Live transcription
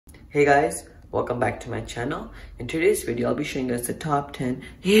Hey guys, welcome back to my channel. In today's video, I'll be showing you guys the top 10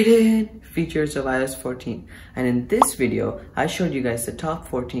 hidden features of iOS 14. And in this video, I showed you guys the top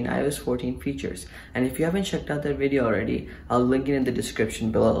 14 iOS 14 features. And if you haven't checked out that video already, I'll link it in the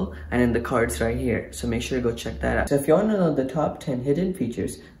description below and in the cards right here. So make sure to go check that out. So if you want to know the top 10 hidden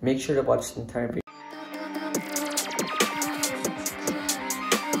features, make sure to watch the entire video.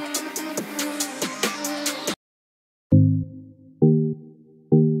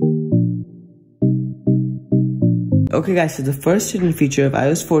 Okay guys, so the first hidden feature of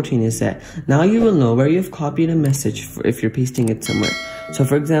iOS 14 is that now you will know where you've copied a message if you're pasting it somewhere. So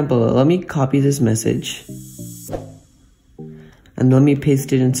for example, let me copy this message and let me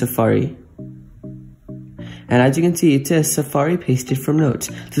paste it in Safari. And as you can see, it says Safari pasted from notes.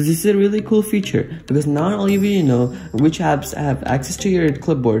 So this is a really cool feature because not only will you know which apps have access to your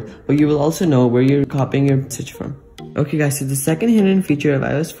clipboard, but you will also know where you're copying your message from. Okay guys, so the second hidden feature of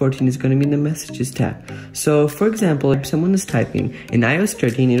iOS 14 is going to be the messages tab. So for example, if someone is typing in iOS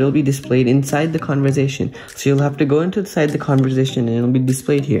 13, it will be displayed inside the conversation. So you'll have to go inside the conversation and it'll be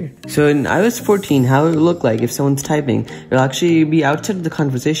displayed here. So in iOS 14, how it will look like if someone's typing, it'll actually be outside of the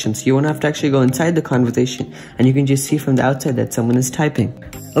conversation. So you won't have to actually go inside the conversation and you can just see from the outside that someone is typing.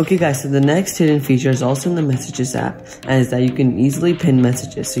 Okay guys, so the next hidden feature is also in the Messages app, and is that you can easily pin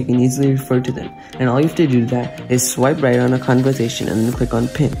messages, so you can easily refer to them. And all you have to do that is swipe right on a conversation and then click on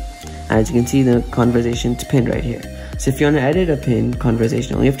pin. And as you can see, the conversation is pinned right here. So if you want to edit a pin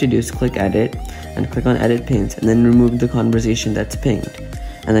conversation, all you have to do is click edit and click on edit pins and then remove the conversation that's pinned.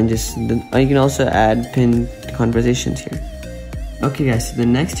 And then you can also add pinned conversations here. Okay guys, so the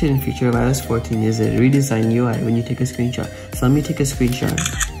next hidden feature of iOS 14 is a redesigned UI when you take a screenshot. So let me take a screenshot.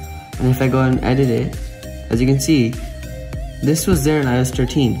 And if I go and edit it, as you can see, this was there in iOS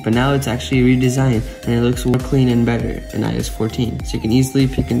 13, but now it's actually redesigned and it looks more clean and better in iOS 14. So you can easily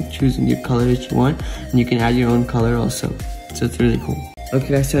pick and choose your color that you want, and you can add your own color also. So it's really cool. Okay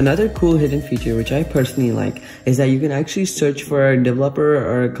guys, so another cool hidden feature which I personally like is that you can actually search for a developer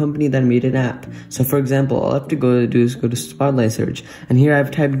or a company that made an app. So for example, all I have to go to Spotlight search, and here I've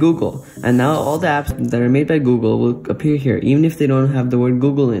typed Google, and now all the apps that are made by Google will appear here even if they don't have the word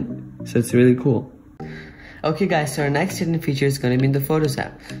Google in. So it's really cool. Okay guys, so our next hidden feature is going to be in the Photos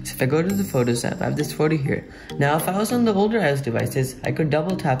app. So if I go to the Photos app, I have this photo here. Now if I was on the older iOS devices, I could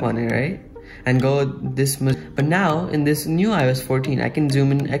double tap on it, right? And go this much. But now in this new iOS 14, I can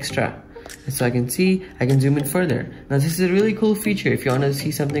zoom in extra. And so I can zoom in further. Now this is a really cool feature if you want to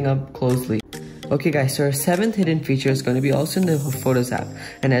see something up closely. Okay guys, so our seventh hidden feature is going to be also in the Photos app,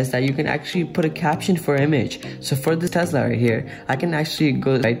 and as that you can actually put a caption for an image. So for this Tesla right here, I can actually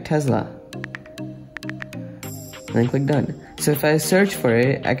go write Tesla and then click done. So if I search for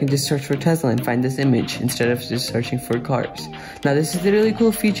it, I can just search for Tesla and find this image instead of just searching for cars. Now this is a really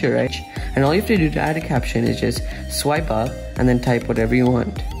cool feature, right? And all you have to do to add a caption is just swipe up and then type whatever you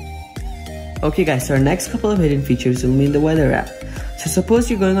want. Okay guys, so our next couple of hidden features will be in the Weather app. So suppose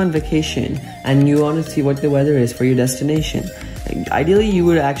you're going on vacation and you want to see what the weather is for your destination. Ideally, you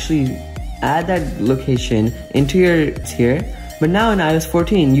would actually add that location into your here. But now in iOS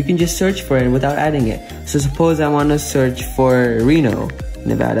 14, you can just search for it without adding it. So suppose I want to search for Reno,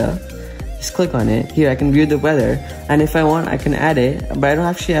 Nevada. Just click on it. Here I can view the weather, and if I want, I can add it, but I don't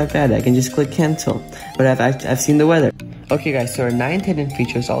actually have to add it. I can just click cancel. But I've seen the weather. Okay guys, so our ninth hidden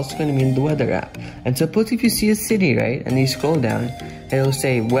feature is also going to be in the Weather app. And suppose if you see a city, right, and you scroll down, it'll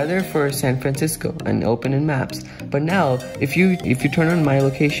say weather for San Francisco and open in maps. But now if you turn on my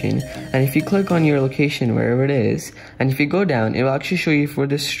location and if you click on your location wherever it is, and if you go down, it will actually show you for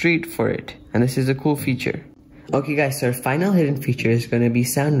the street for it. And this is a cool feature. Okay guys, so our final hidden feature is going to be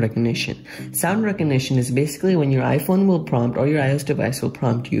sound recognition. Sound recognition is basically when your iPhone will prompt or your iOS device will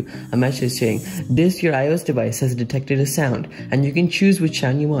prompt you a message saying, your iOS device has detected a sound, and you can choose which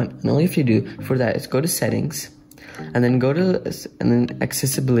sound you want. And all you have to do for that is go to settings, and then go to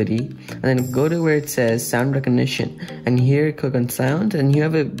accessibility, and then go to where it says sound recognition, and here click on sound, and you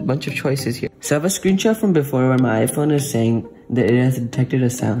have a bunch of choices here. So I have a screenshot from before where my iPhone is saying that it has detected a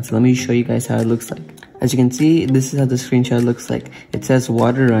sound. So let me show you guys how it looks like. As you can see, this is how the screenshot looks like. It says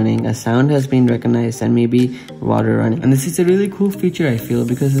water running, a sound has been recognized, and maybe water running. And this is a really cool feature, I feel,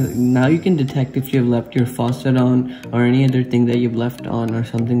 because now you can detect if you've left your faucet on or any other thing that you've left on or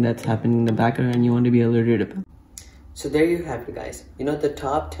something that's happening in the background and you want to be alerted about. So there you have it guys, you know the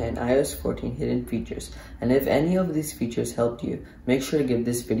top 10 iOS 14 hidden features, and if any of these features helped you, make sure to give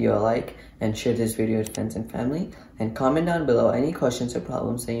this video a like and share this video with friends and family, and comment down below any questions or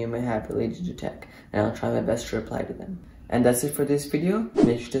problems that you may have related to tech, and I'll try my best to reply to them. And that's it for this video.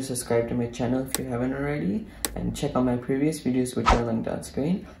 Make sure to subscribe to my channel if you haven't already, and check out my previous videos which are linked on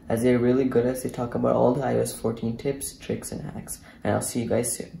screen, as they're really good as they talk about all the iOS 14 tips, tricks, and hacks. And I'll see you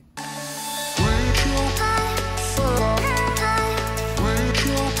guys soon.